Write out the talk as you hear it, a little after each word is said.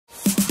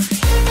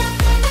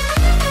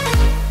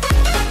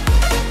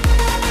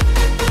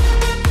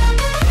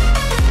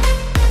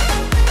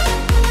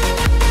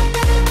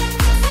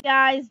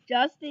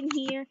Justin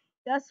here.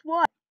 Guess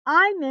what?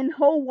 I'm in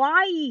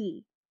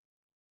Hawaii.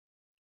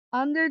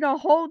 Under the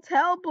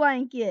hotel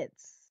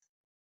blankets.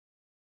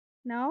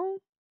 No?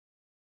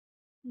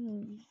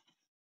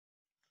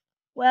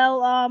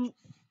 Well,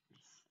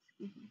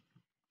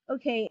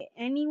 okay,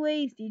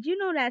 anyways, did you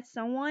know that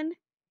someone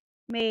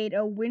made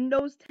a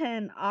Windows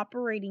 10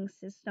 operating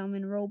system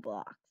in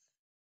Roblox?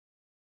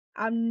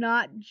 I'm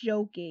not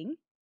joking.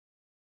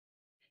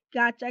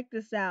 Gotta check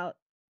this out.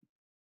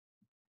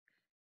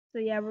 So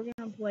yeah, we're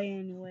gonna play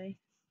anyway.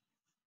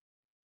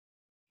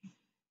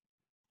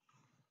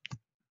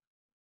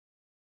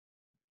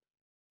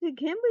 Dude,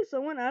 can't believe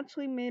someone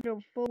actually made a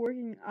full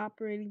working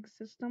operating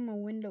system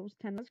on Windows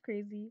 10. That's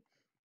crazy.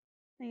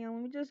 Hang on,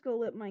 let me just go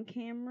lit my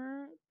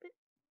camera.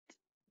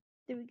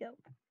 There we go.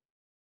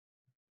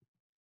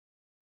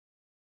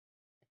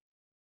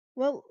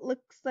 Well,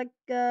 looks like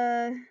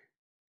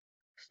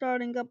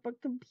starting up a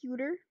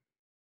computer.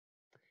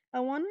 I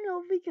want to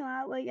know if we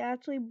can like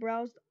actually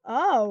browse.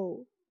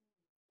 Oh,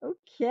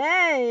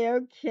 okay.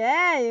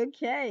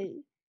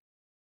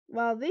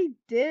 Wow, they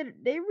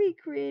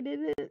recreated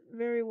it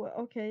very well.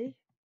 Okay.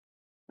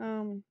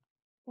 1,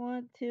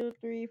 2,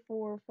 3,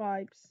 4,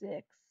 5,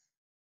 6.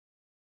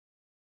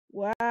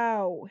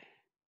 Wow.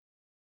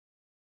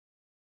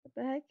 What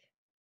the heck?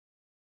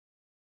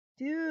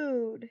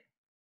 Dude.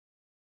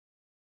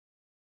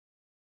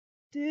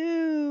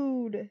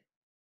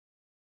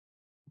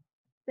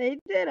 They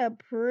did a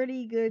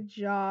pretty good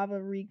job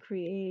of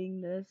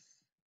recreating this.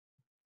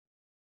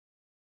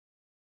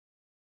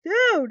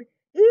 Dude,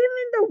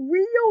 even the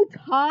real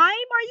time?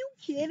 Are you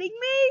kidding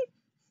me?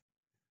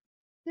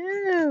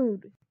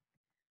 Dude.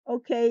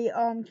 Okay,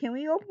 can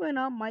we open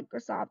up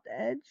Microsoft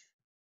Edge?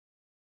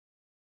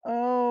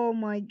 Oh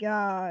my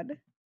god.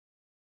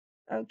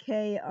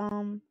 Okay,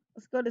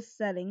 let's go to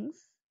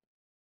settings.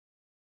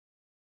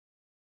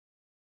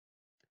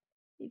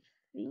 I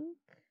think.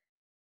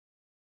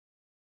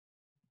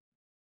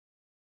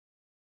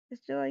 Is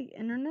there like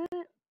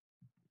internet?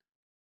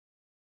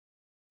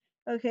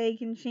 Okay, you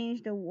can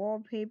change the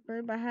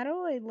wallpaper, but how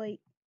do I like...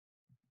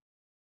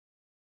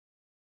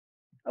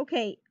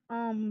 Okay,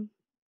 I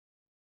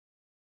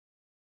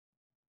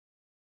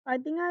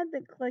think I have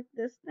to click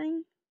this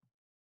thing.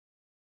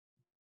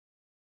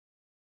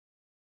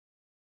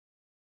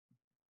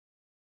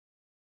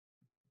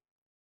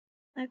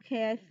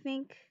 Okay, I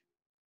think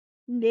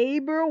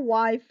neighbor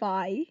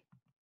Wi-Fi.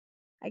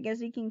 I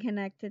guess we can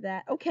connect to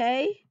that.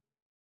 Okay.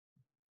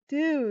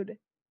 Dude,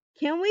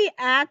 can we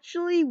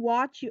actually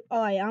watch you?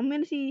 Oh, yeah, I'm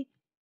gonna see.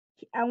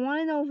 I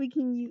want to know if we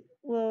can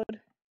load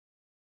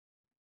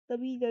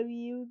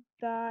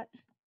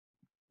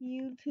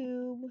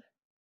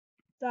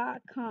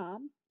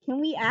www.youtube.com.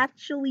 Can we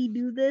actually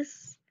do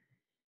this?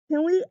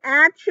 Can we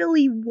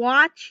actually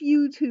watch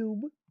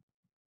YouTube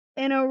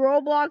in a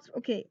Roblox?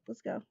 Okay,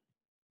 let's go.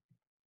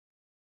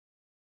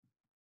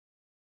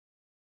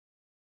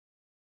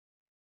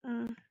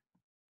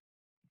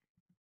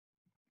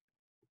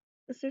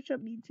 Let's search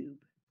up YouTube.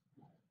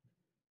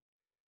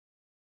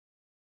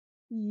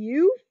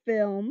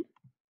 Ufilm?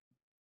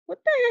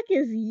 What the heck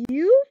is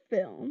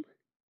Ufilm?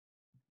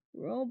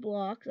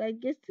 Roblox. I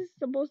guess this is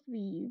supposed to be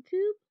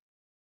YouTube?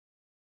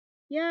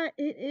 Yeah,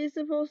 it is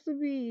supposed to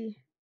be.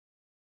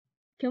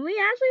 Can we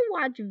actually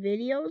watch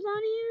videos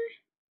on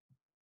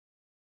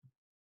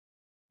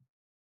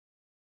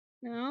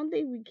here? No, I don't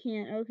think we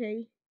can.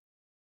 Okay.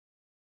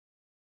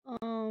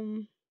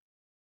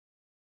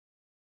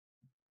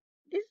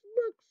 This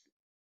looks...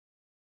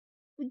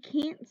 We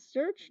can't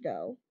search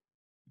though.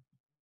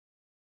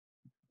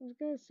 Let's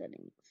go to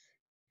settings.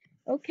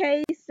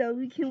 Okay, so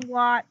we can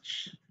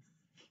watch.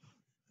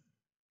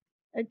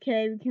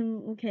 Okay, we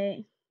can.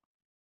 Okay.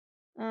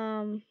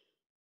 Can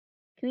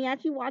we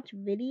actually watch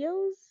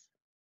videos?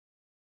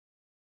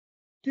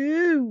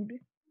 Dude. We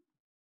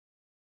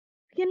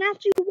can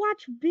actually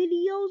watch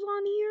videos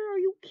on here? Are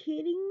you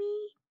kidding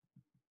me?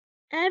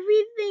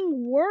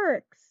 Everything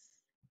works.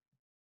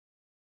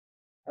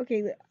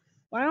 Okay,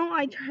 why don't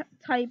I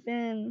type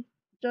in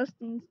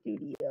Justin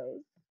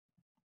Studios?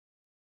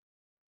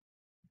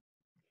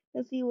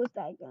 Let's see what's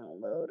that gonna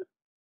load.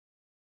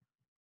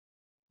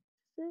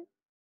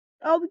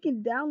 Oh, we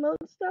can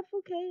download stuff?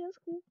 Okay, that's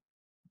cool.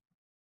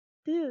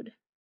 Dude.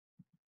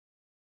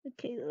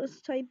 Okay, let's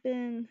type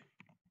in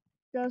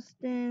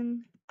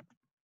Justin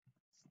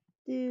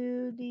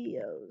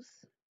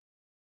Studios.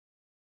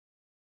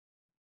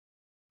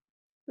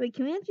 Wait,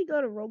 can we actually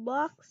go to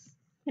Roblox?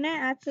 Can I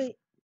actually...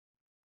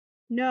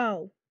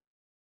 No.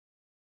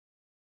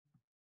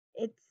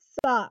 It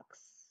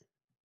sucks.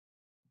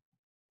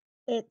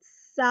 It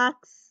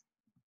sucks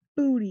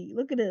booty.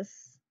 Look at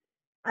this.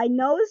 I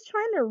know it's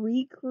trying to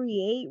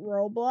recreate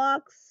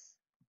Roblox.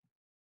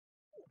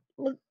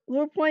 Look,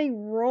 we're playing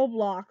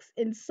Roblox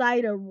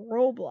inside of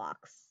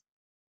Roblox.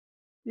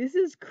 This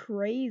is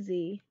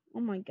crazy. Oh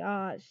my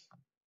gosh.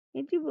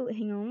 Can't you believe...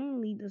 Hang on, I'm gonna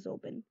leave this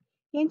open.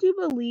 Can't you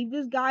believe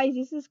this, guys?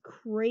 This is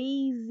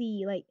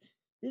crazy. Like,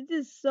 this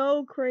is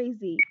so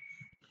crazy.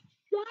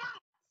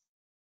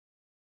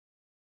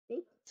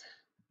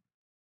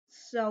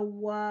 So,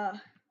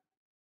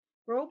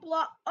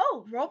 Roblox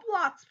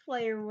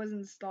player was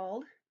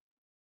installed.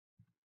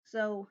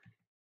 So,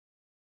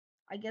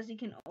 I guess you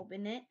can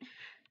open it.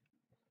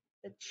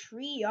 The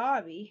tree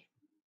obby.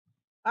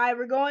 Alright,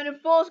 we're going to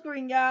full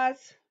screen,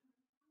 guys.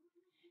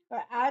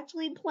 We're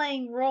actually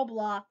playing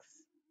Roblox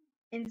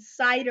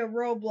inside of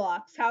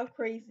Roblox. How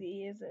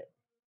crazy is it?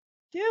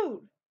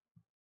 Dude,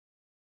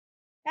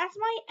 that's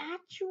my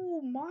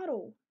actual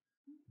model.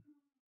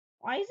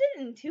 Why is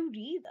it in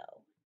 2D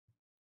though?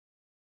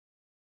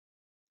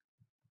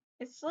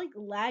 It's like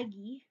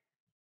laggy.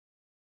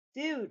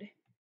 Dude.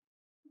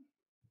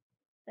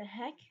 The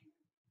heck?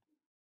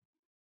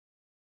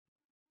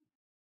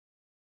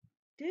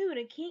 Dude,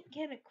 I can't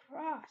get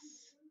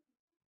across.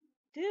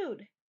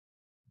 Dude.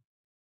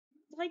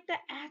 It's like the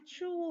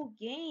actual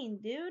game,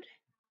 dude.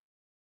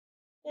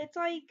 It's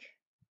like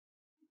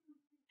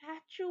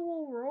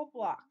actual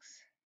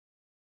Roblox.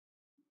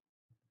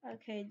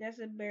 Okay, that's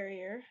a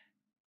barrier.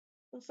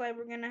 Looks like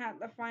we're gonna have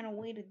to find a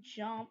way to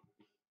jump.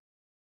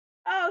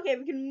 Oh, okay,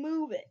 we can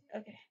move it.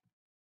 Okay.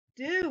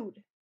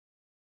 Dude.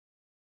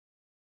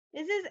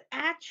 This is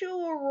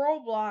actual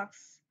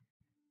Roblox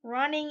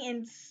running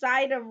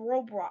inside of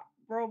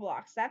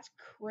Roblox. That's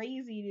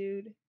crazy,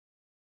 dude.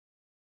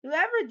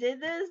 Whoever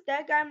did this,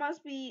 that guy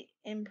must be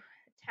in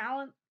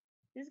talent.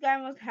 This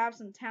guy must have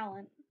some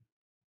talent.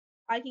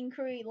 I can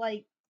create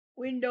like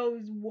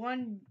Windows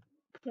 1.0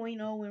 in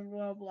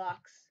Roblox.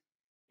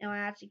 No, I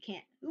actually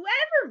can't.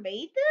 Whoever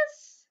made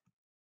this,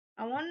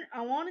 I want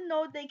to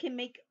know if they can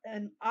make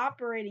an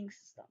operating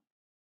system.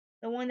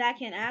 The one that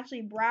can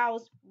actually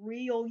browse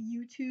real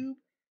YouTube,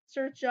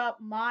 search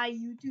up my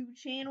YouTube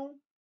channel.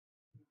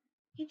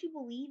 Can't you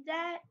believe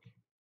that?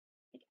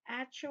 Like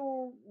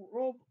actual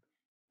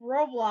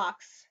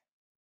Roblox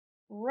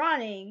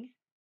running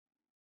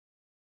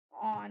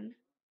on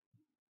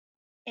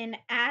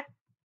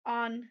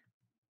on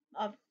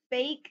a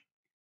fake.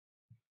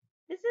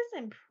 This is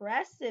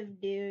impressive,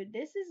 dude.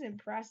 This is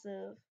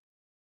impressive.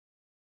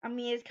 I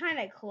mean, it's kind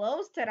of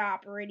close to the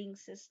operating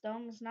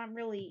system. It's not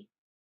really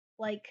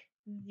like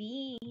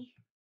the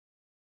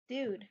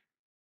dude.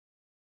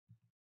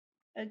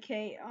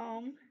 Okay,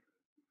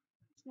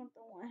 it's not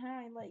the one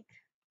I like.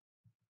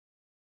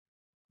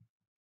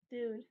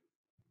 Dude,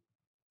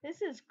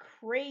 this is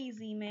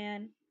crazy,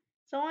 man.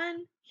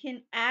 Someone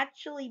can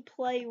actually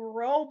play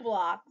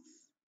Roblox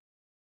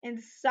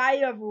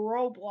inside of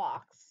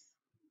Roblox.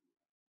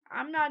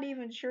 I'm not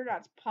even sure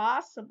that's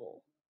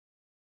possible.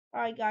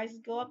 Alright, guys,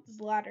 go up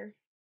this ladder.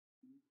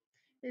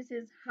 This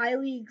is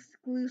highly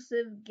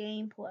exclusive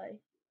gameplay.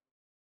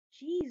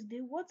 Jeez,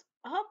 dude, what's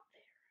up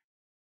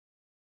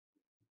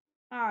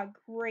there? Ah,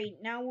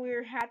 great. Now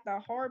we're at the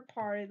hard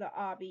part of the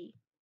obby.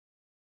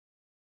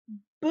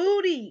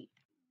 Booty!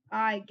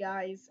 Alright,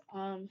 guys,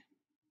 no,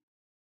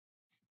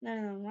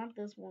 not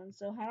this one.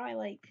 So how do I,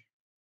 like,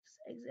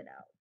 just exit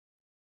out?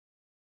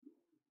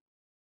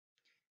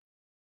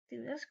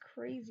 Dude, that's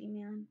crazy,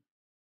 man.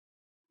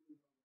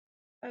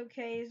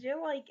 Okay, is there,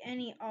 like,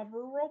 any other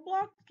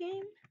Roblox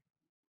game?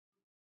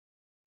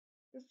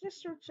 Let's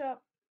just search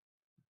up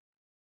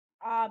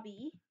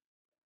obby.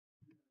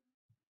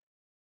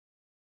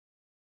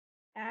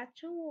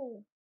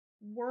 Actual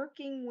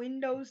working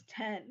Windows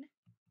 10.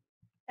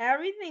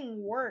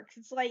 Everything works.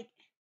 It's like,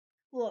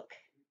 look,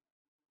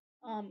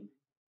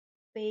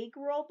 fake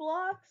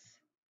Roblox.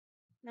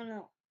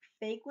 No,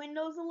 fake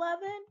Windows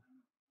 11.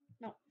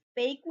 No,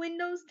 fake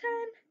Windows 10.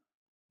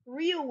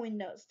 Real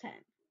Windows 10.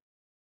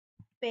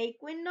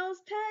 Fake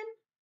Windows 10.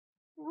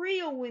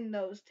 Real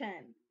Windows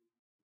 10.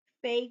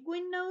 Fake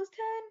Windows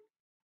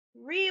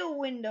 10. Real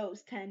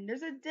Windows 10.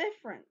 There's a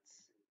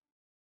difference.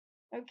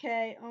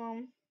 Okay,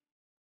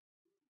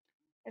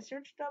 I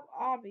searched up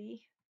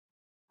obby.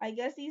 I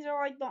guess these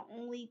are like the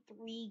only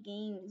 3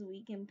 games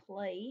we can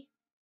play.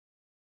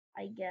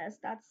 I guess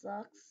that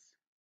sucks.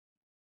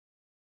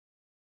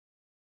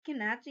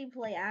 Can actually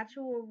play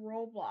actual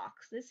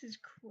Roblox. This is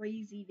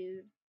crazy,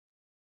 dude.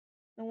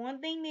 The one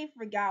thing they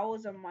forgot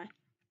was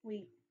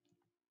wait.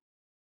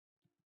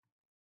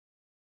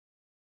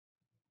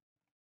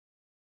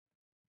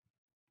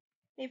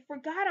 They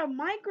forgot a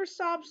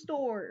Microsoft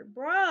store,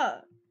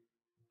 bruh.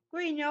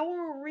 Great, now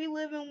we're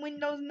reliving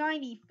Windows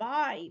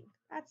 95.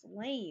 That's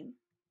lame.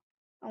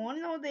 I want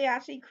to know if they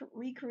actually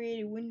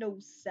recreated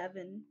Windows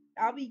 7.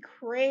 That'll be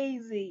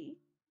crazy.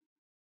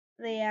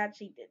 They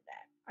actually did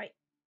that. Right.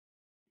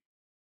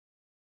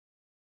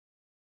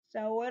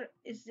 So what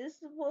is this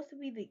supposed to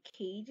be, the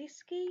cage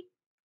escape?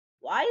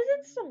 Why is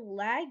it so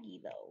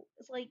laggy though?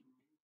 It's like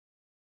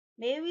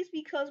maybe it's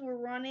because we're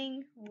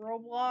running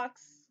Roblox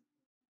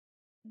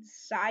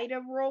inside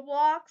of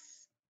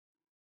Roblox.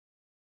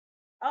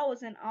 Oh,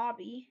 it's an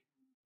obby.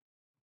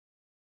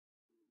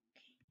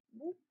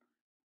 Whoop,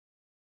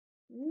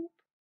 whoop,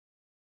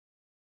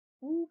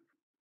 whoop.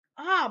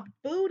 Ah,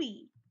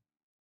 booty.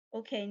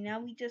 Okay,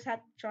 now we just have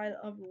to try the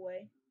other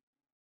way.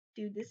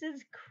 Dude, this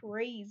is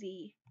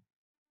crazy.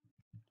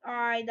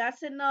 Alright,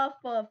 that's enough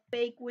of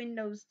fake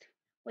Windows.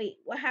 Wait,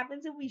 what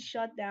happens if we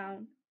shut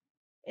down?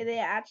 if they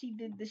actually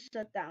did the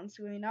shutdown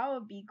screen. That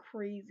would be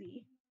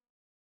crazy.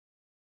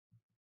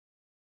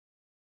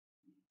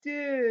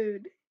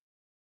 Dude,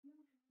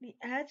 they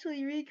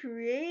actually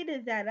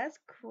recreated that. That's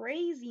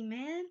crazy,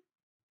 man.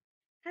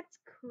 That's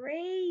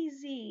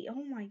crazy.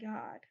 Oh my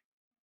god.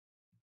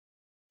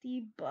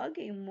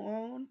 Debugging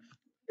mode.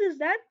 What does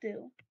that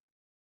do?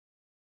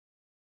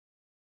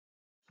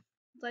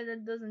 It's like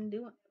that doesn't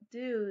do it.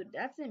 Dude,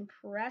 that's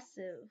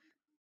impressive.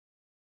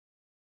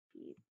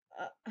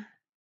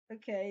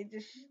 Okay,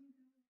 just.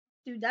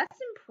 Dude, that's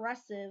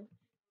impressive.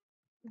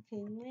 Okay,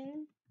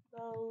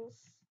 Windows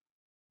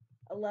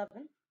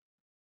 11.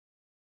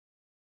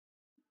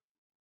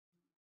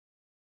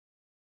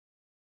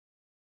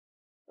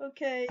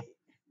 Okay.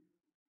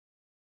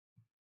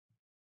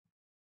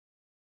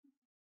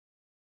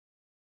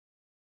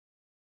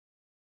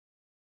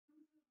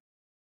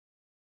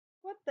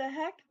 What the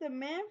heck? The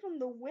man from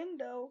the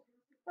window?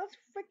 That's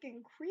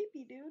freaking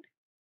creepy, dude.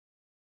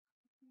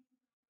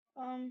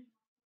 Um,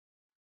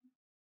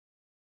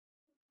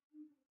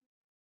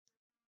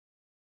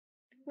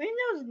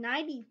 Windows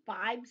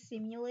 95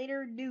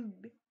 simulator?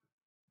 Dude.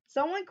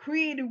 Someone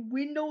created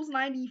Windows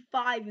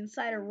 95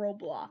 inside of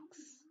Roblox.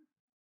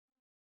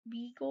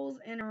 Beagles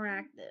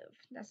Interactive.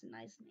 That's a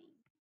nice name.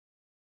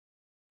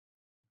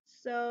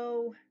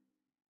 So,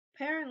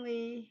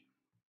 apparently,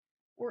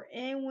 we're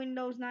in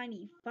Windows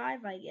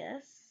 95, I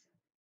guess.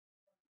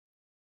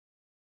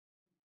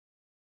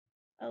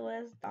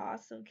 OS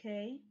DOS,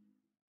 okay.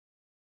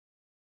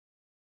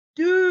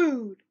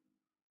 Dude!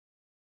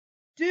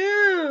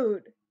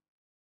 Dude!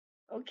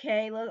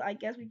 Okay, I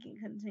guess we can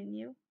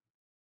continue.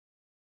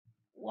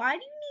 Why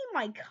do you need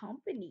my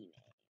company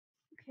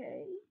name?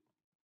 Okay.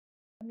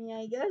 I mean,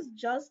 I guess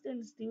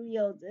Justin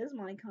Studios is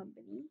my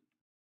company.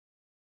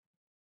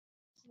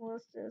 So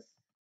let's just.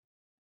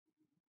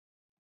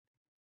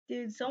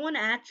 Dude, someone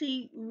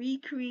actually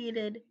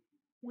recreated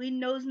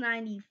Windows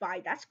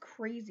 95. That's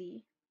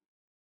crazy.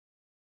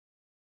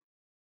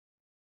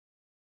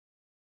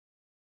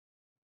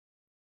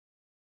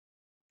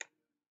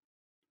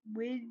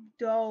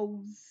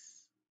 Windows.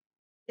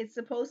 It's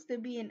supposed to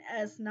be an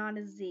S, not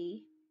a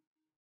Z.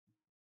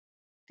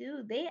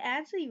 Dude, they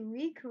actually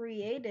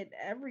recreated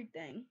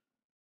everything.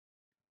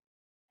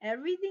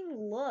 Everything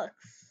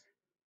looks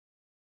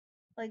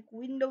like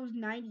Windows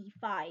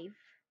 95.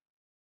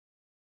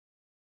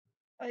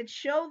 It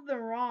showed the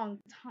wrong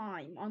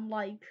time,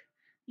 unlike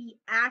the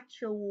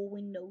actual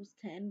Windows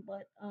 10,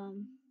 but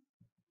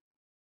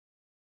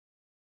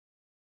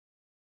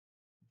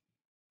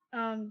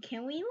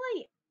can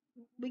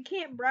we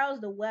can't browse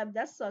the web.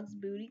 That sucks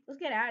booty. Let's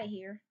get out of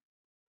here.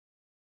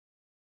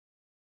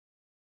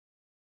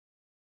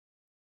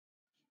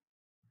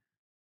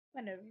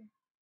 Whatever.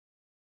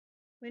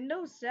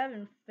 Windows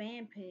 7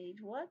 fan page.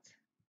 What?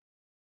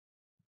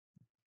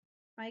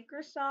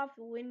 Microsoft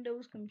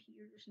Windows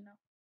computers. No.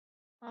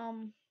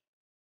 Um.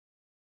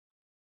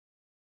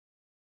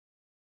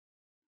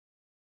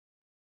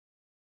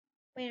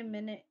 Wait a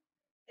minute.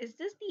 Is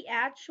this the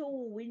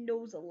actual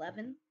Windows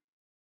 11?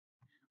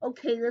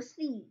 Okay, let's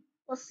see.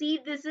 Let's see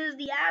if this is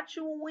the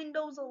actual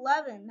Windows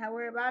 11 that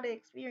we're about to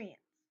experience.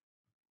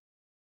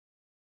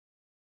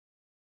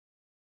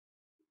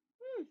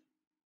 Hmm.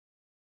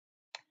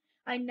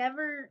 I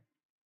never.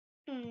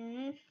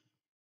 Hmm.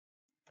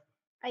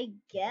 I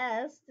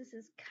guess this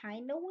is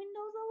kind of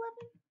Windows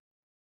 11.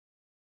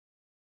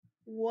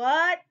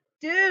 What?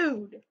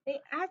 Dude, they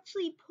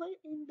actually put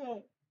in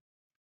the.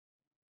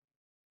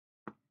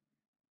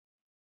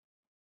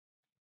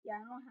 Yeah,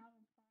 I don't have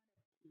a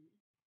product key,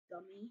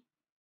 dummy.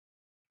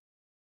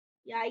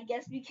 Yeah, I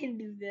guess we can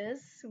do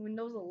this.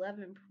 Windows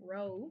 11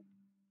 Pro.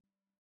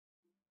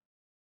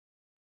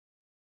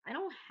 I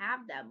don't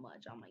have that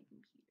much on my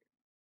computer.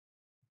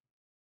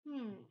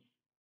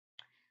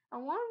 I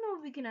want to know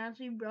if we can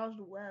actually browse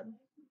the web.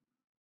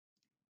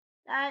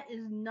 That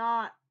is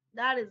not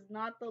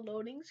the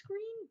loading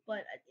screen,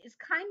 but it's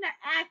kind of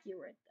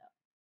accurate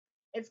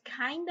though. It's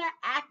kind of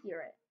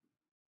accurate.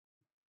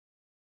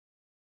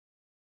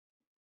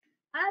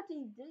 I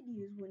actually did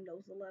use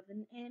Windows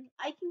 11, and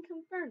I can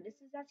confirm this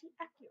is actually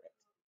accurate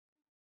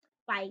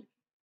by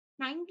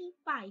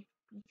 95%.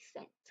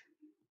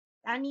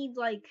 That needs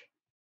like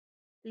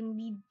they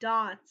need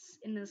dots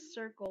in a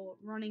circle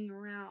running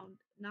around,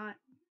 not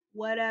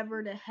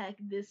whatever the heck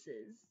this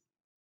is.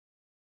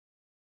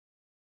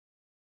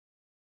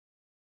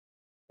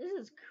 This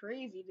is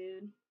crazy,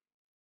 dude.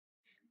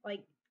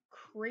 Like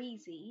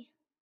crazy.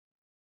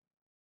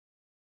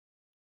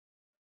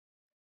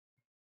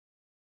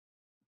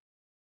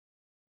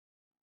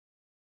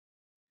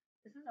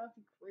 This is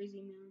actually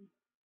crazy, man.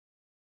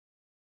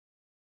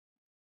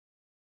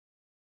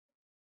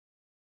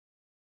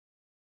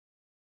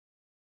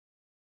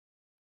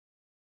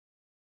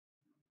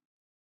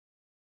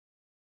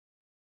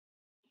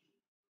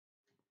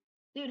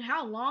 Dude,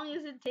 how long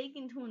is it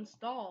taking to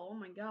install? Oh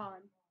my god.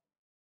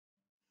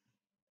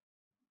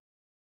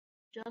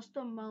 Just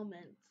a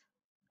moment.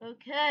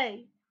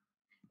 Okay.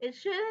 It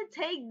shouldn't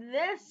take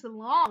this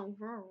long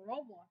for a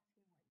Roblox.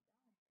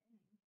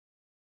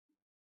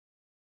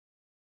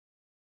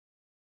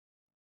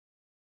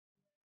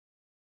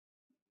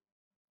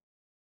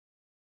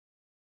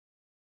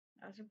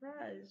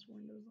 Surprise.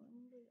 Windows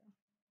 11 beta.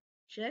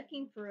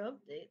 Checking for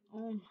update.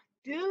 Oh my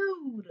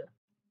dude.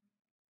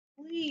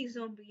 Please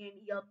don't be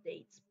any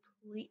updates.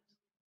 Please.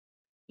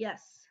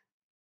 Yes.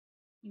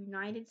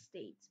 United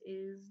States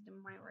is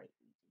my right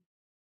region.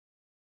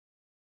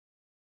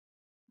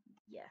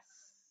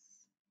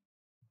 Yes.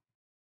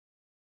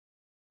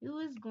 Who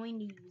is going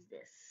to use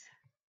this?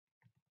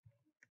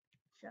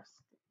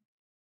 Justin.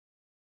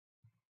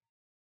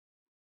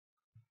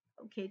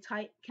 Okay,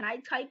 can I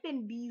type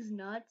in B's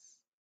nuts?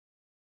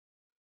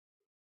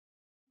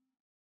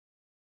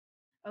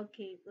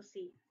 Okay, let's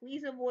see.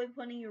 Please avoid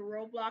putting your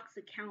Roblox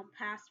account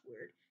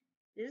password.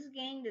 This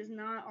game does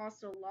not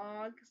also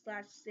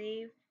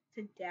log/save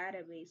to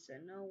database, so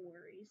no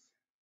worries.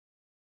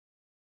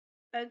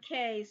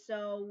 Okay,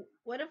 so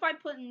what if I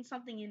put in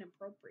something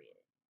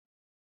inappropriate?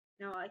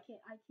 No, I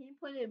can't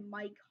put in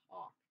Mike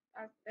Hawk.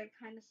 That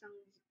kind of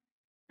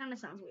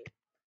sounds weird.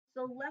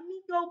 So let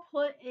me go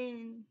put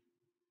in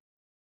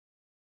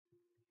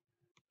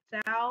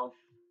South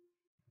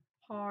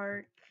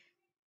Park.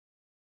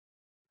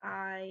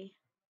 I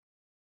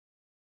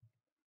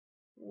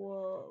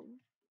will.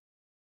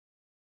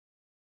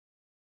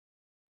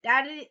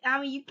 That is,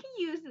 I mean, you can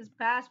use this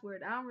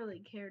password. I don't really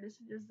care. This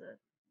is just a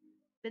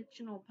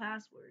fictional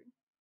password.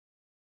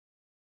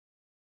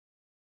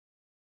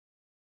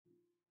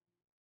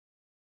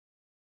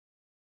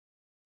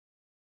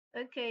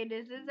 Okay,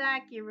 this is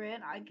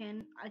accurate. I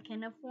can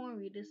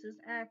inform you this is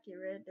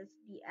accurate. This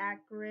is the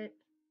accurate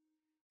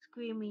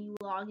screen when you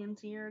log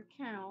into your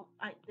account.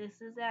 This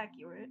is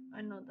accurate.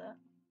 I know that.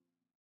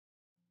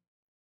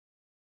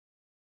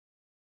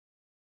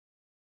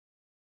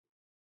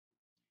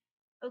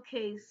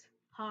 Okay,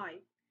 hi.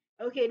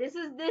 Okay, this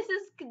is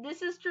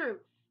true.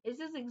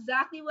 This is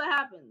exactly what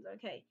happens.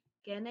 Okay,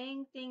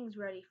 getting things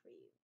ready for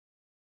you.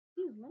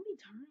 Dude, let me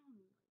turn on.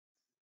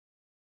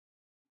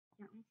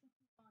 Yeah,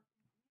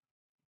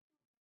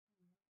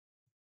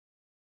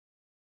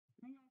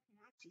 now you can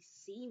actually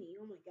see me.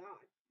 Oh my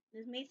god.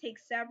 This may take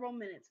several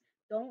minutes.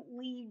 Don't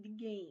leave the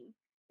game.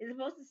 It's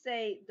supposed to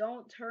say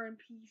don't turn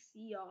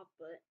PC off,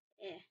 but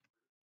eh.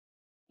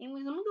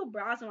 Anyways, I'm gonna go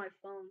browse on my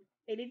phone.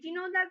 Hey, did you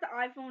know that the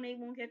iPhone 8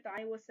 won't get the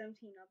iOS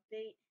 17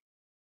 update?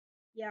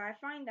 Yeah, I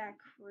find that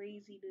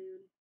crazy,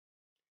 dude.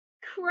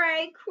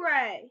 Cray.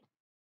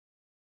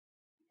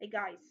 Hey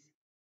guys,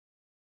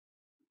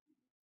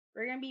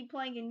 we're gonna be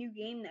playing a new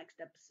game next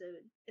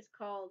episode.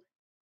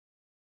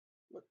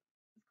 Look,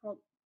 it's called,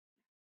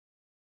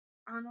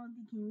 I don't know if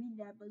you can read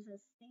that, but it's a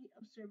State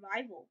of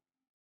Survival.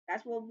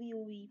 That's what we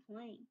will be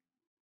playing.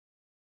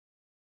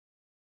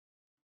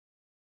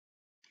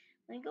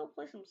 Let me go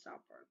play some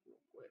South Park real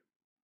quick.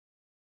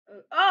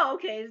 Oh,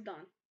 okay, it's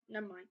done.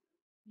 Never mind.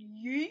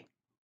 Yeet.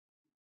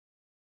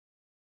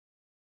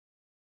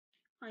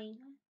 Hi.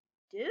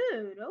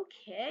 Dude,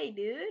 okay,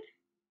 dude.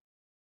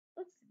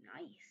 Looks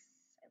nice.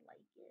 I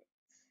like it.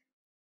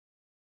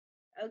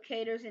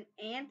 Okay, there's an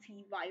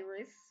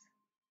antivirus.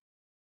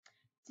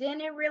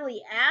 Didn't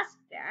really ask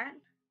that.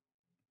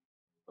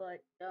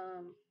 But,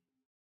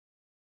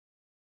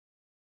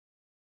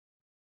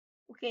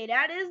 okay,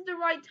 that is the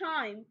right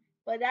time,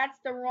 but that's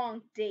the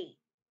wrong date.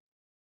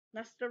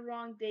 That's the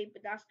wrong date,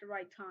 but that's the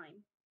right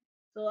time.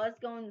 So let's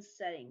go in the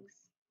settings.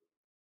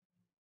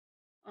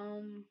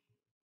 Um,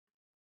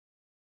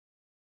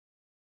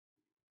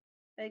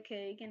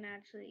 okay, you can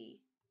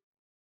actually.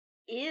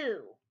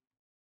 Ew.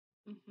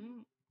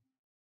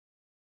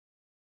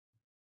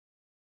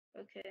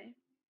 Okay.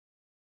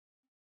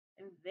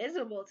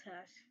 Invisible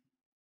test.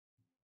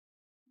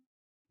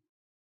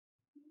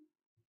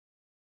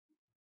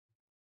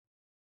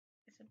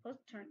 It's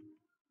supposed to turn.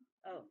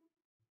 Oh.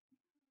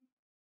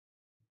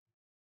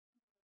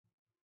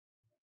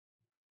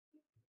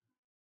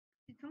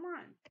 Come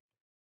on.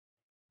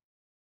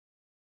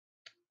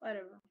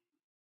 Whatever.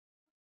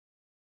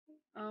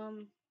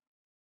 Um,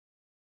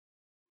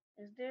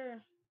 is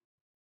there?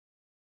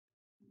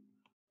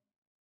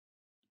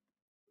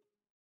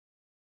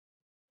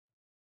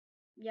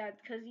 Yeah,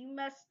 because you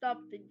messed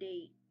up the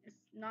date.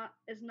 It's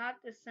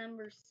not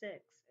December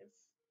 6th.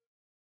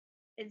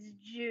 It's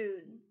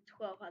June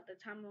 12th at the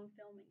time I'm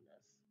filming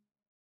this.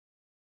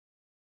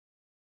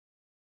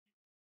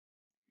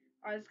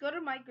 Alright, let's go to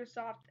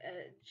Microsoft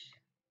Edge.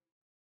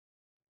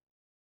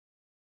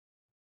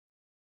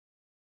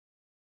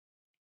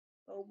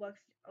 Robux.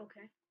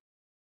 Okay.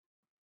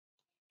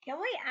 Can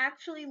we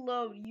actually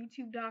load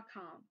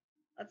YouTube.com?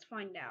 Let's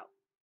find out.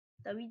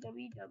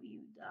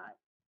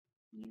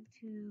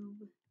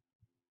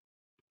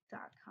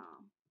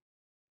 www.youtube.com.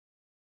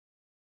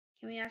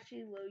 Can we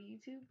actually load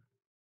YouTube?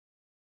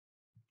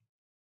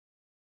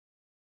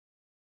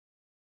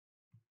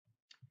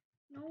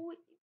 No, you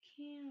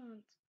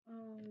can't.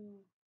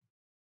 Oh.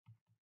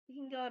 We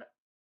can go to.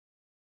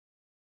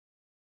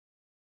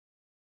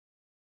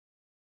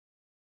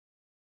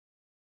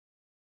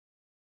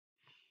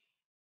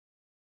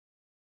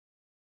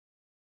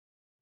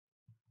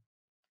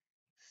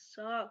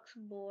 Sucks,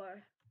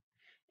 boy.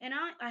 And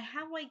I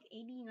have like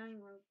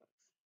 89 Robux.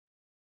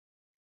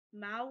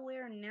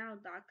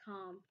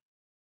 Malwarenow.com.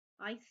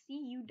 I see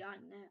you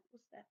done that.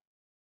 What's that?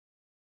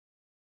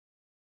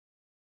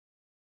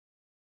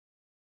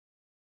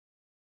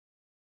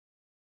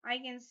 I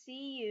can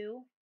see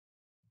you.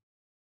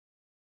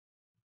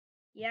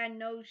 Yeah,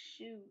 no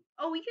shoot.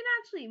 Oh, we can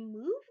actually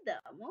move them.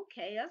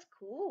 Okay, that's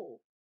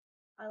cool.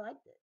 I like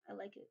it. I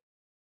like it.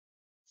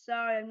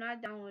 Sorry, I'm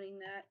not downloading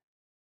that.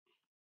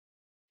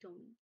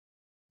 Don't.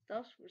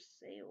 Stuff's for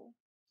sale.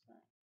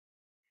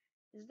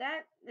 Is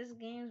that this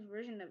game's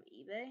version of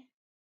eBay?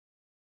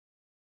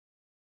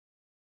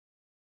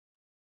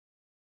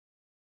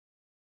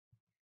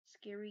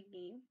 Scary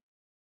game.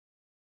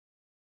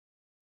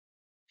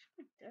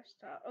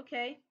 Desktop.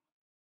 Okay.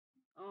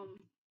 Um.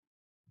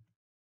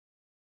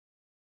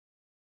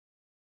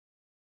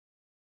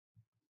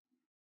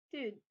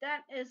 Dude,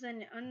 that is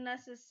an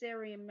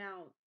unnecessary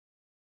amount.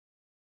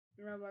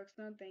 Robux,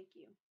 no thank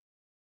you.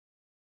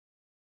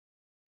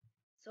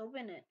 Let's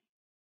open it.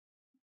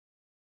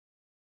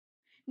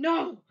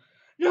 No!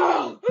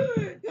 No!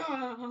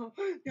 No!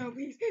 No,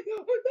 please.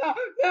 No,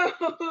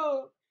 no,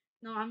 no!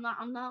 No, I'm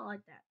not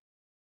like that.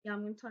 Yeah,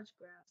 I'm gonna touch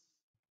grass.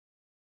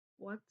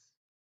 What?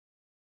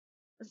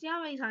 Let's see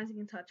how many times you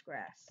can touch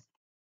grass.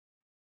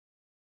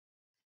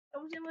 I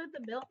was in with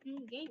the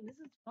built-in game. This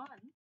is fun.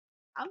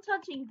 I'm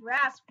touching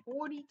grass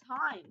 40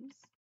 times.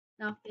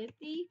 Now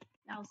 50.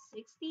 Now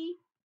 60.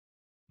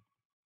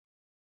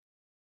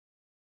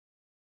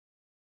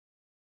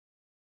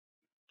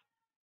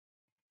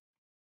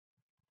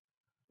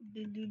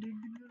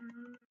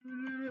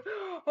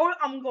 Oh,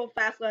 I'm gonna go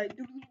fast like.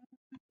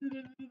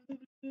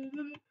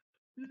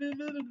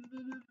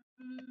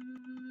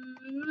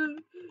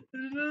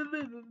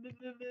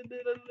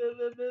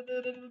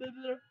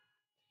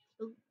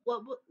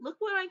 Look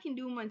what I can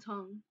do with my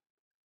tongue.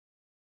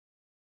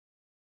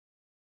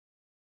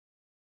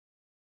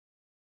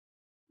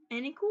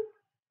 Ain't it cool?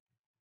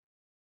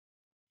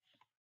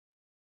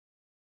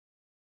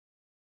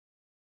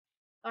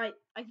 Alright,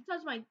 I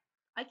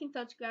can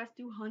touch grass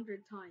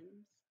 200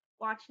 times.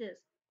 Watch this.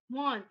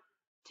 1,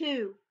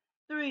 2,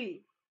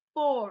 3,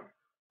 4,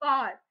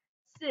 5,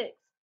 6,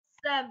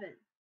 7,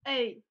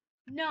 8,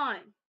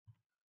 9.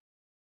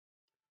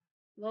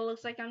 Well,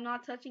 looks like I'm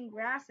not touching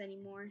grass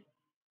anymore.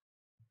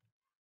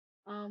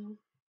 Um.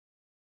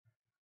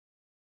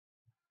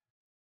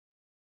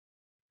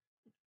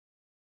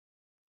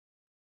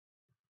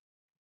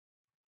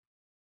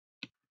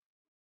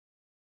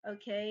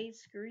 Okay,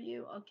 screw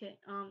you. Okay.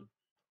 Let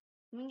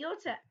me go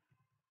to.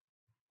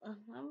 Let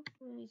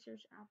me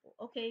search Apple.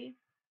 Okay,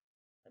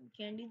 we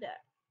can't do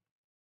that.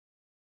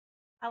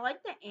 I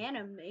like the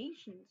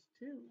animations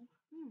too.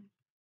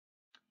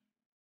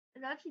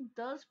 It actually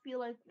does feel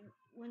like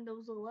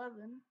Windows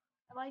 11.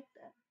 I like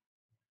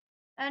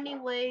that.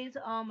 Anyways,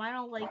 I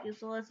don't like it,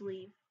 so let's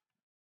leave.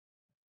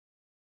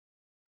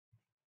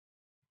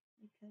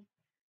 Okay.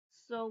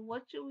 So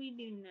what should we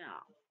do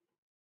now?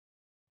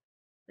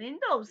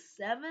 Windows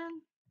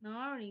 7? No,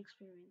 I already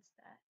experienced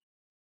that.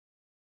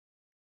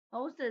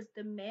 What was this?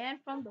 Demand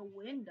from the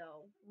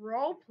window.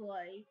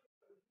 Roleplay.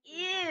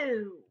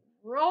 Ew.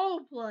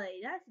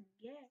 Roleplay. That's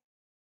gay.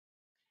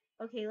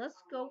 Okay,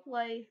 let's go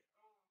play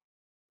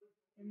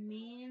The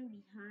Man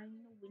Behind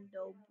the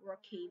Window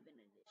Brookhaven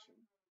Edition.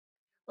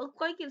 Looks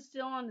like it's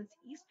still on its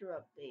Easter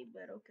update,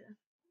 but okay.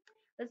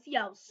 Let's see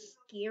how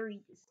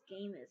scary this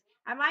game is.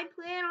 I might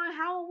play it on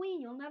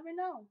Halloween, you'll never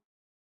know.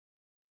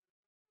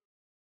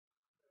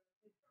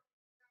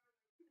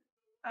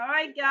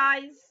 Alright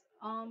guys,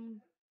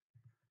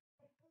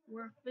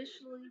 we're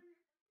officially,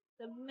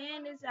 the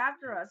man is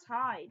after us,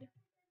 hide.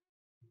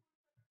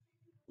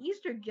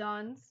 Easter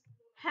guns?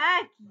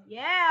 Heck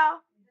yeah!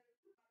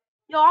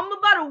 Yo, I'm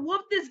about to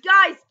whoop this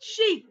guy's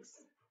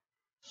cheeks!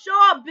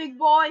 Show up, big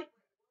boy!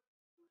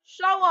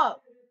 Show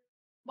up!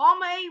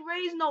 Mama ain't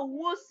raised no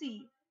wussy.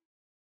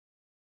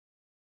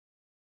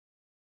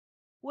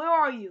 Where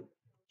are you?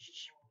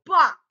 Shh,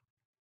 bop!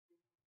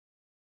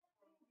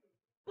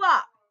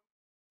 Bop!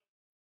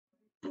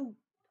 Boom!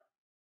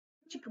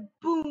 Chicka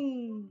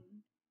boom!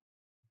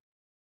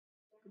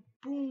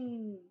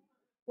 Boom!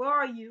 Where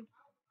are you?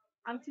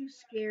 I'm too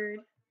scared.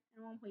 I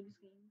don't want to play this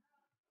game.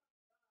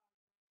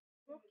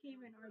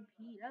 Brookhaven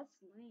RP, that's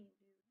lame,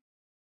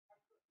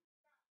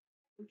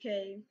 dude.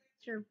 Okay,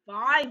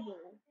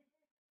 survival.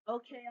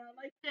 Okay, I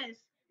like this.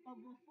 But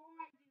before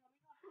I do, I'm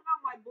gonna put on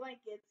my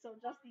blanket, so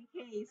just in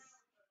case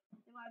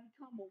if I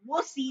become a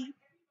wussy,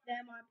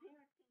 then my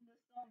parents can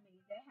disown me.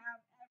 They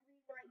have every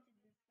right to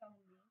disown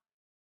me.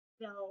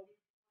 So,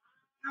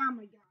 oh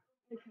my god.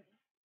 Okay.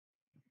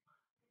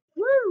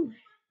 Woo!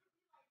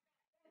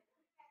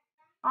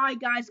 Alright,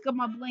 guys, got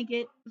my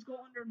blanket. Let's go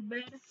under the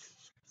bed.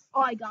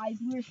 Alright, guys,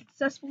 we're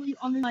successfully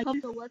under my cover.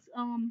 So let's go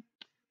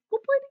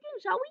play the game,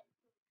 shall we?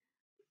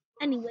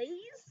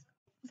 Anyways,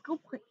 let's go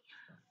play.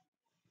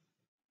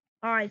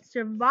 Alright,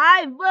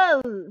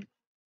 survival.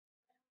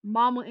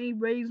 Mama ain't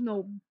raised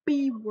no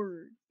B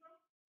word.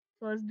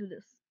 So let's do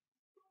this.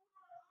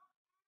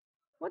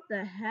 What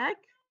the heck?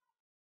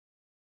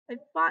 I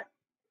thought.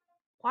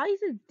 Why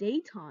is it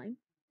daytime?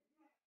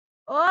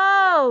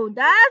 Oh,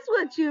 that's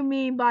what you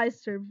mean by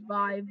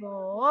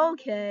survival.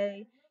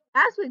 Okay,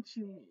 that's what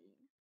you mean.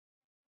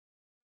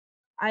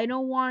 I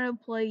don't want to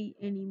play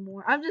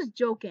anymore. I'm just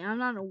joking. I'm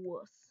not a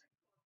wuss.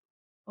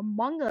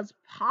 Among Us,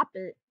 pop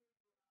it.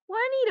 What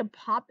I need to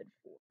pop it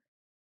for?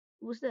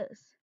 What's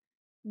this?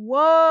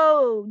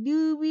 Whoa,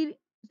 dude, is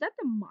that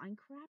the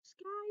Minecraft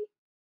guy?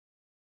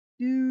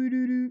 Do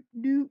do do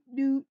do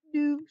do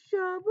do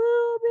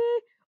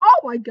Shaboobie. Oh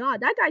my god,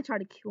 that guy tried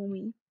to kill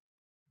me.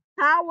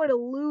 How what a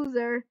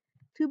loser.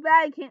 Too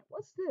bad I can't.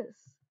 What's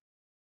this?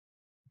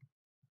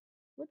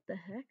 What the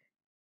heck?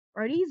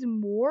 Are these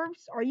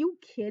morphs? Are you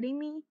kidding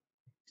me?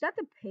 Is that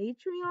the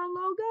Patreon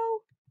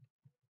logo?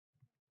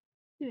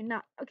 Dude,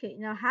 now, okay,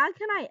 now how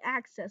can I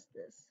access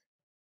this?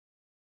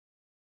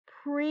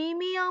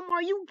 Premium?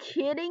 Are you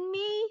kidding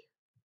me?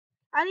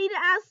 I need to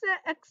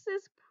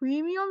access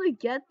premium to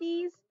get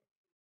these?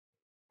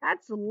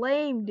 That's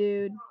lame,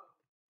 dude.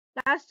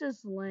 That's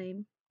just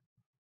lame.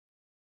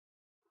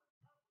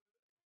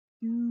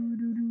 Do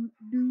do do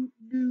do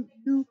do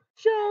do.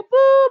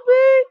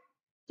 Shaboobie!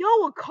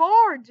 Yo, a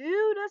car,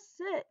 dude. That's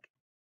sick.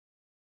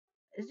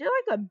 Is there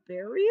like a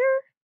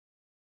barrier?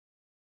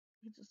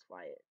 You just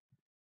fly it.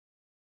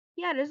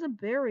 Yeah, there's a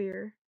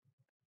barrier.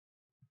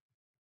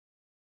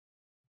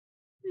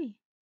 Wait.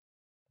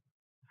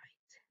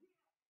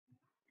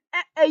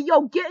 Hey,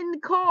 yo, get in the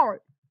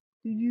car.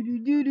 Do do do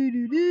do do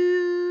do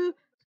do.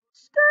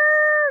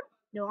 Skirt.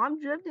 No, I'm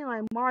drifting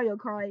like Mario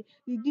Kart.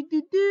 Do do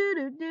do do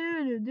do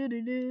do do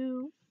do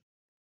do.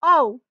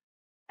 Oh,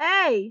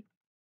 hey,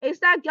 it's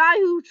that guy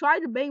who tried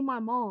to bang my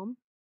mom.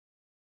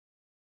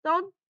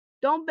 Don't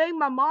don't bang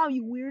my mom,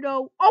 you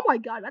weirdo. Oh my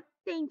god, that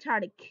thing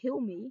tried to kill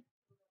me.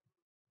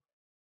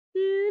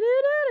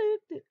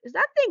 Is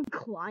that thing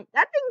climb?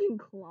 That thing can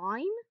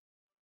climb?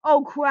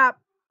 Oh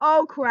crap.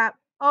 Oh crap.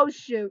 Oh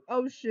shoot.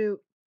 Oh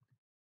shoot.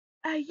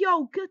 Hey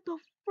yo, get the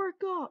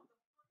frick up.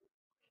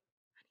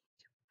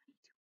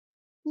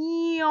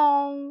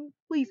 Yo.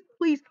 Please,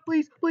 please,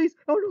 please, please.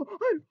 Oh no.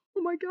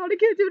 Oh my god, I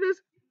can't do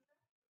this.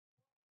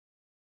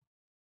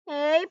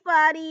 Hey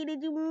buddy,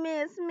 did you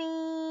miss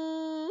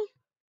me?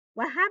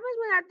 What happens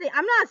when that thing?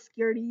 I'm not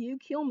scared of you.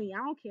 Kill me. I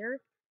don't care.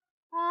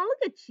 Oh,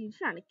 look at you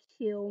trying to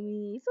kill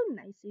me. So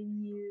nice of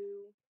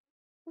you.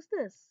 What's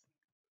this?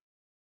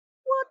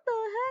 What the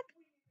heck?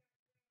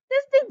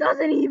 This thing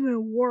doesn't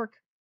even work.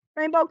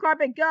 Rainbow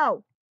carpet,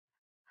 go.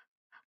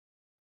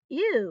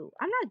 Ew,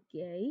 I'm not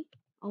gay.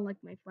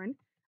 Unlike my friend.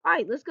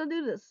 Alright, let's go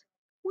do this.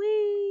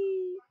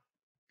 Whee!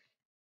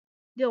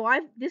 Yo,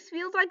 this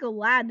feels like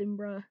Aladdin,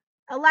 bruh.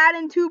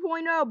 Aladdin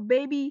 2.0,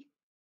 baby.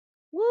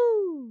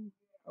 Woo!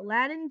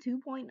 Aladdin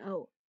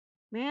 2.0.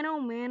 Man, oh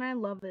man, I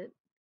love it.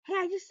 Hey,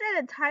 I just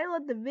said a title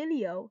of the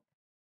video.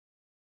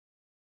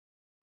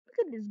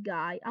 Look at this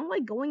guy. I'm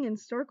like going in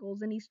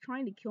circles and he's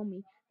trying to kill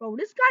me. Bro,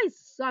 this guy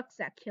sucks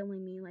at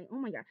killing me. Like, oh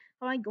my god.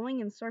 I'm like going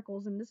in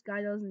circles and this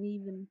guy doesn't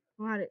even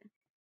know how to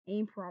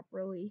aim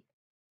properly.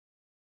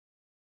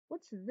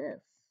 What's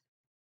this?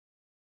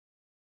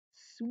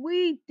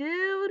 Sweet,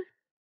 dude.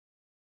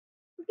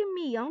 Look at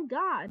me. Oh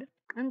god.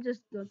 I'm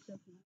just joking.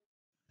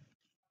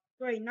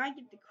 Great, now I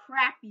get the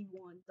crappy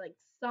ones like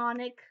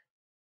Sonic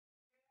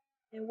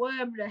and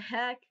whatever the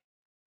heck.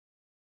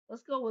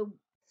 Let's go with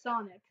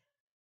Sonic.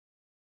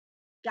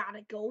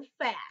 Gotta go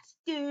fast.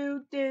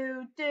 Do,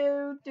 do,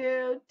 do,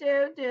 do,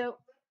 do, do.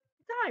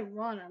 How I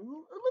run it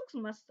looks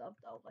messed up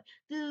though. Like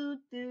do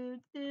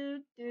do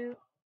do do.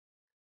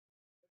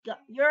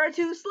 You're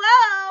too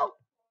slow.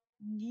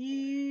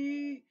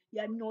 Yeah,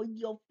 yeah, no,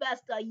 how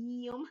fast I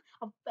am.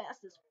 I'm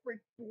fast as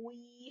frick, boy.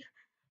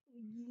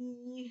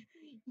 Yeah,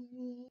 yeah.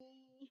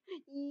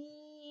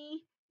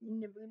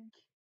 Never,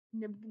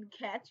 never gonna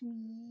catch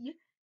me,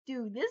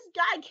 dude. This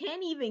guy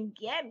can't even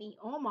get me.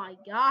 Oh my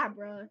god,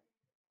 bro.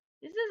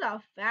 This is how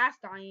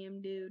fast I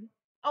am, dude.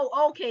 Oh,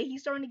 okay.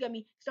 He's starting to get me.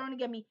 He's starting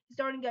to get me. He's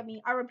starting to get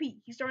me. I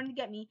repeat, he's starting to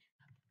get me.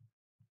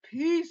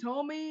 Peace,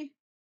 homie.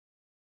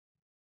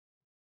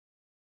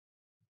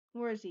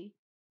 Where is he?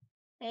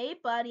 Hey,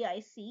 buddy, I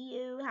see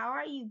you. How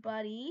are you,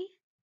 buddy?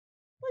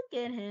 Look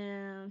at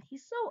him.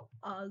 He's so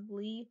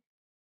ugly.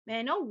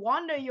 Man, no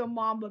wonder your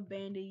mom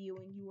abandoned you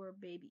when you were a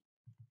baby.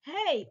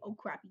 Hey! Oh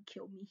crap, he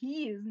killed me.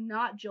 He is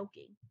not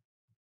joking.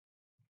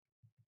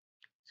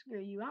 Screw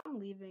you, I'm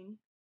leaving.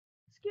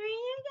 Screw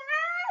you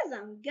guys,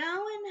 I'm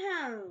going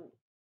home.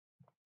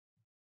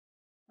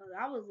 Oh,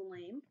 that was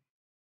lame.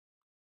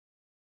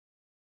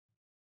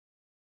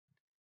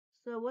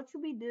 So what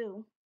should we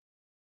do?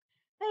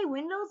 Hey,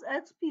 Windows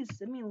XP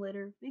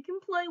Simulator. We can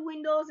play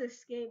Windows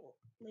Escape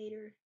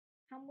later.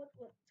 What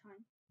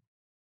time?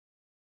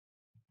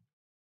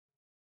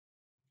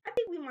 I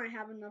think we might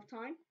have enough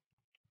time.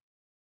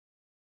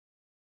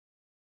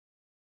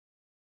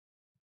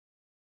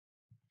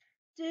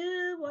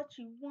 Do what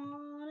you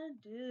wanna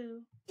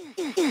do.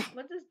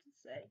 What does it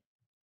say?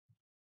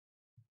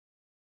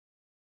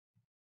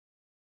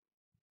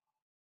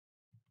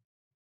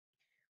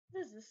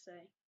 What does this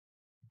say?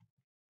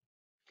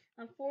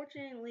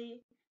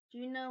 Unfortunately,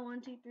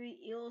 Juno123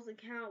 Eel's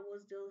account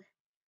was deleted.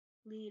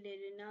 Deleted,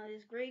 and now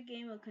this great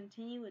game will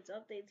continue its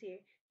updates here.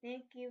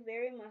 Thank you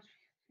very much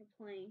for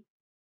playing.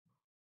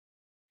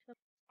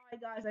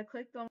 Alright guys, I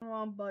clicked on the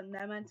wrong button.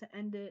 That meant to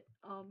end it.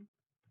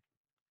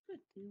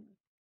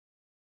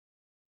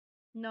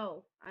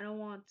 No, I don't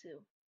want to.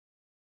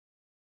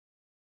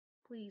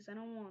 Please, I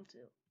don't want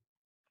to.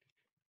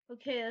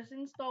 Okay, let's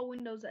install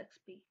Windows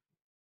XP.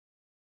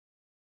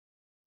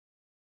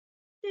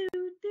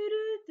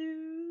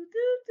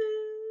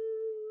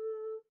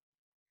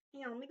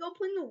 Hang on, let me go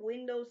play the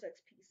Windows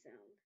XP sound.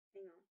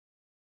 Hang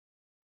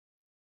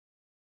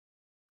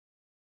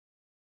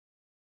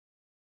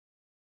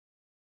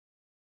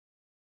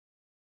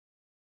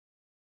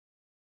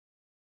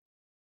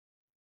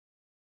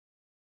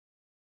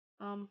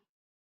on.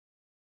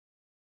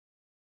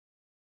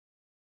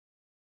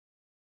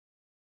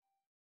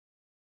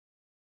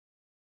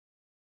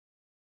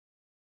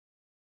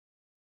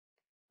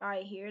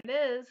 Alright, here it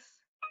is.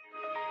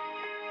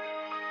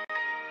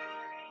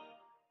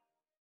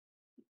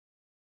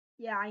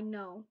 Yeah, I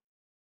know.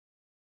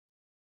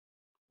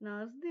 No,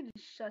 let's do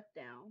the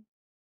shutdown.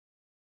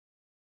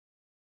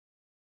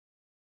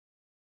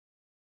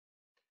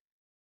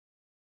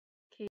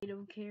 Okay,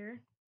 don't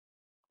care.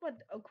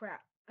 What? Oh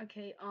crap.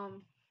 Okay,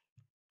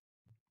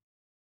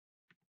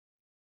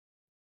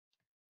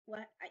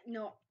 what?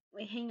 No,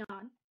 wait, hang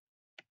on.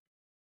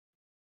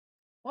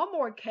 One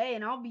more K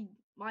and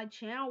my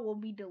channel will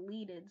be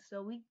deleted,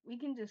 so we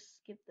can just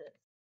skip this.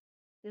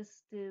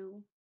 Just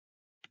do,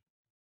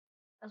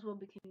 that's what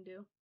we can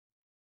do.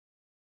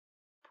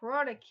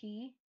 Product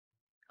key.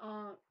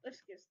 Let's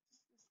skip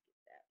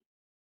that.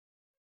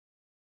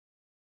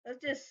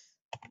 Let's just,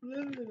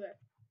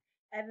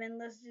 Evan,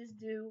 let's just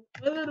do,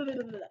 there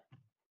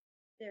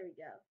we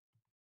go.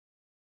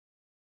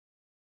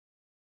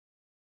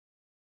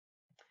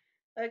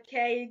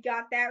 Okay, you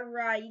got that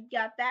right. You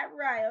got that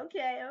right.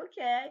 Okay,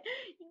 okay.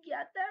 You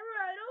got that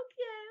right.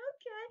 Okay,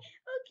 okay,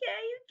 okay.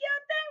 You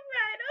got that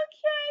right.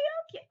 Okay,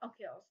 okay.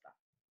 Okay, I'll stop.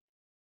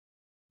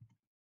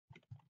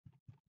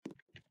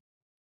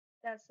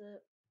 That's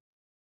it.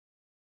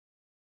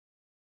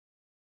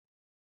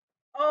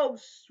 Oh,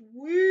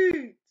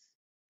 sweet.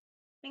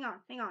 Hang on,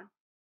 hang on.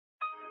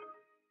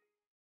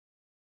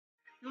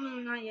 No,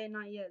 not yet,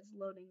 not yet. It's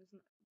loading.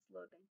 It's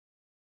loading.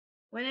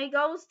 When it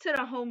goes to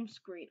the home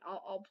screen,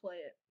 I'll play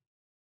it.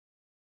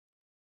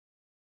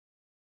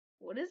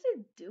 What is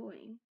it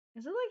doing?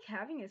 Is it like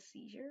having a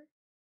seizure?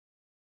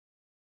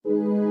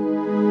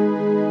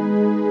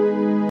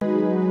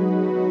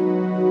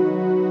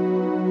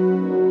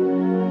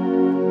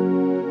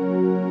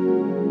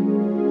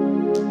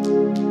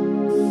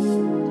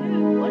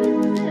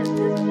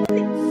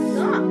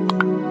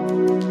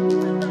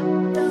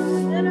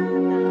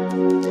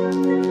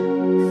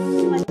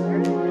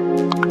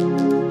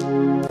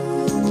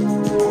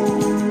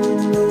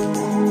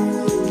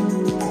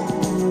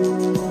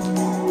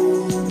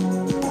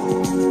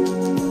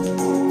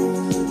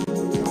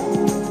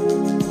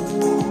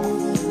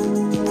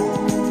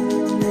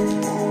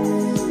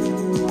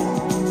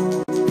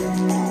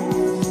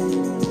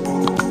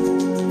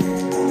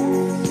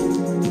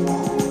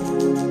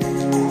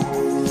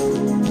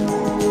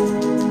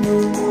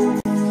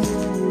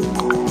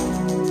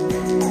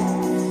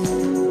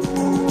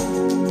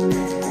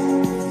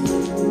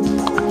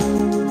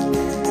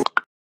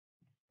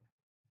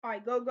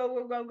 Alright,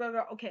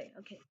 go. Okay,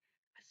 okay.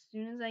 As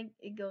soon as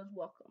it goes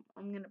welcome,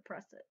 I'm gonna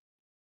press it.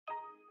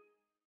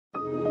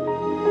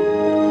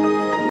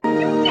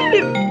 You did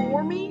it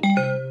for me?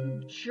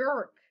 You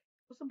jerk.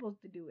 I was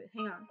supposed to do it.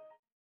 Hang on.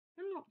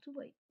 No, too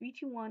late. 3,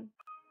 2, 1.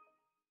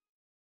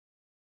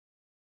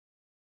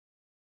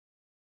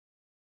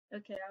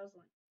 Okay, I was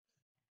like,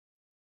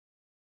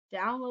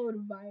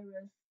 download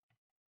virus.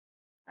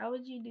 How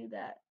would you do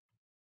that?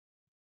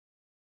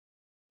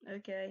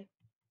 Okay.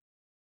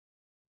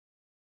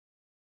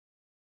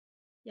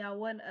 Yeah,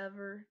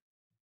 whatever.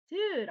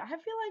 Dude, I feel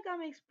like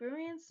I'm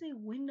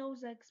experiencing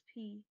Windows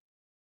XP.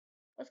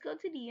 Let's go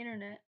to the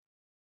internet.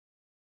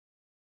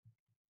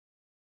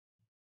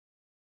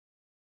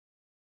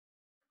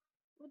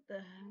 What the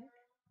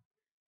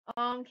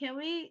heck? Can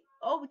we?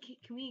 Oh,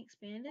 can we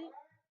expand it?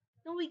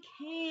 No, we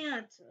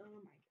can't. Oh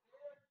my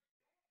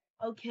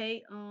god.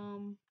 Okay.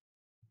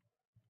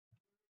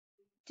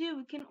 Dude,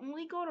 we can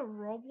only go to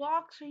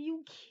Roblox. Are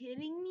you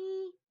kidding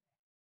me?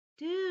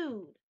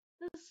 Dude,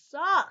 this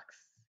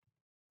sucks.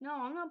 No,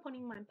 I'm not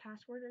putting my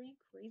password. Are you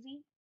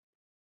crazy?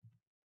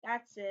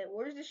 That's it.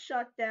 Where's the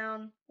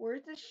shutdown?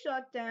 Where's the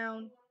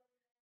shutdown?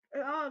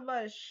 I'm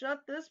about to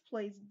shut this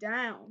place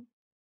down.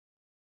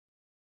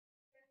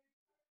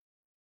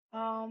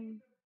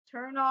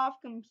 Turn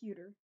off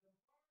computer.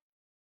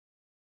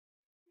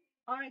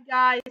 Alright,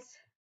 guys.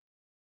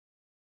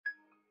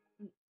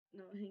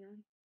 No, hang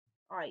on.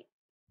 Alright.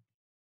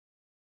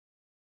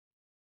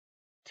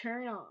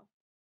 Turn off.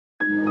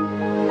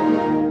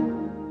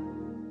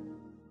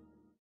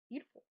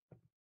 Beautiful.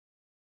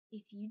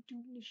 If you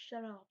do the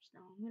shut ups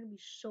now, I'm gonna be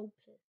so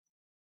pissed.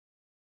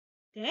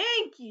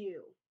 Thank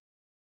you.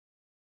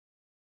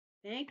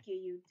 Thank you,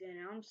 you did.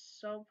 I'm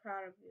so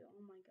proud of you.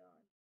 Oh my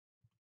god.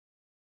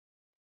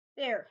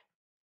 There,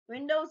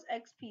 Windows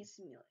XP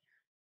Simulator.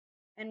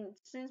 And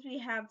since we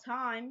have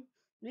time,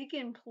 we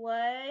can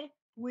play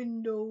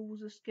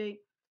Windows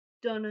Escape.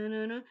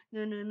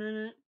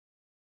 Dun-na-na-na-na-na-na-na.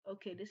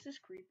 Okay, this is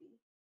creepy.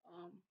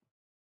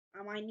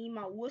 I might need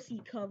my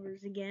wussy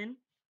covers again,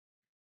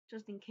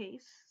 just in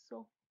case.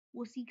 So,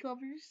 wussy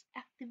covers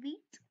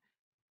activate.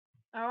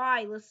 All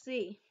right, let's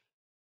see.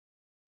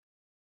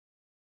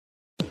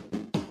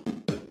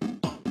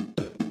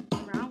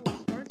 Round will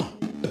start soon.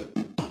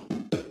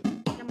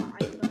 Get my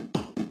iPhone.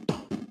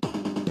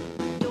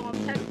 Yo, I'm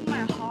texting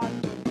my hot.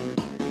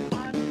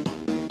 I'm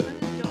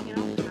just joking. I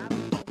don't have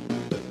it.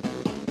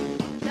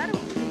 Is that a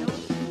window?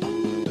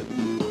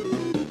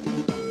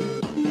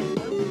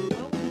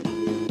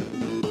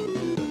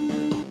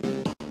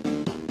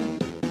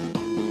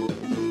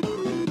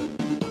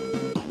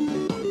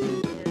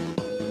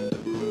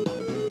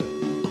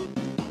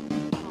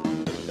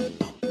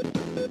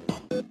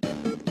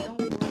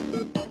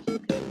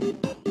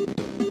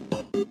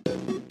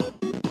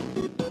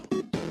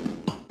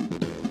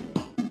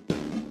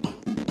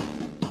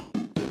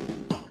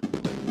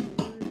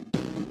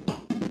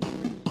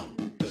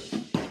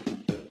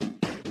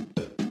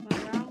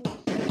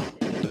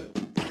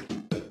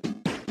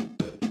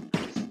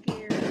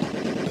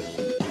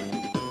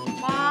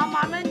 Mom,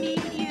 I'm gonna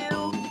need you.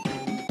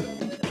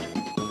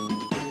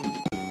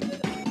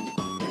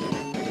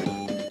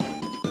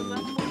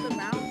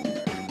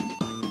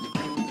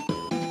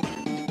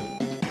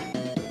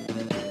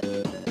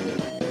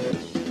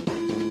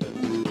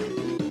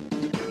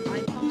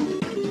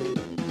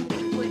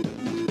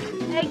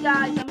 Hey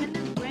guys, I'm in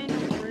this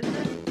random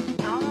prison.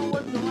 I don't know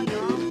what's going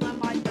on, so I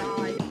might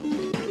die.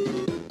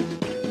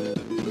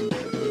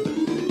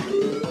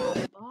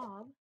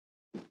 Bob?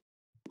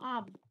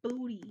 Ah,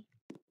 booty.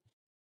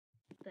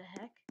 What the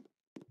heck?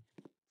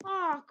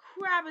 Oh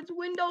crap, it's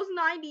Windows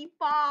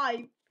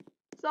 95.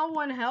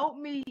 Someone help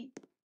me.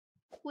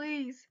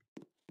 Please.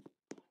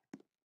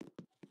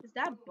 Is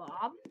that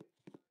Bob?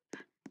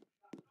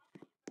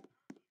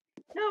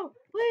 No,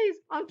 please.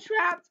 I'm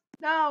trapped.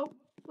 No,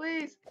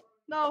 please.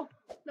 No,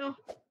 no,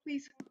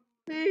 please.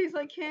 Please,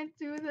 I can't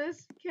do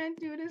this. Can't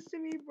do this to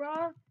me,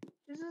 bruh.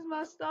 This is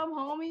messed up,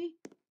 homie.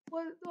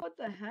 What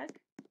the heck?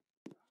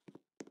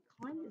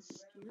 Kinda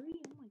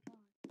scary? Oh my god.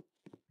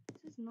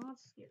 This is not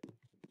scary.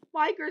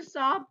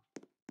 Microsoft!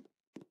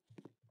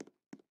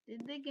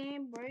 Did the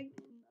game break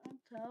and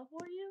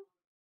teleport you?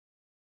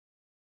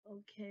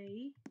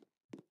 Okay.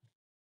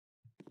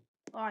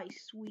 Alright,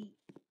 sweet.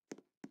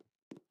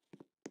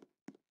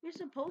 You're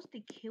supposed to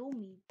kill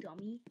me,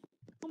 dummy.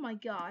 Oh my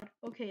god.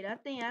 Okay,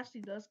 that thing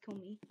actually does kill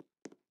me.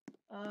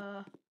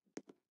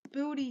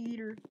 Booty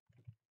eater.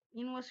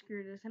 You know what?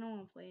 Screw this. I don't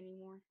want to play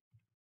anymore.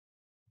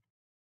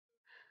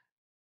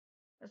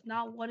 That's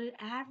not what it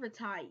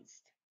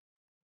advertised.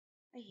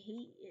 I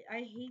hate it. I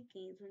hate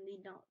games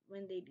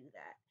when they do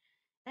that.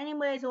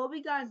 Anyways, I hope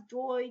you guys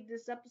enjoyed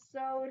this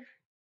episode,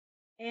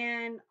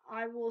 and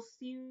I will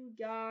see you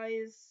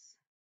guys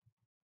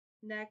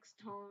next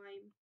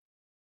time.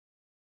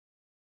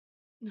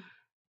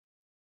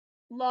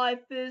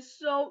 Life is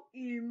so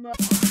emo.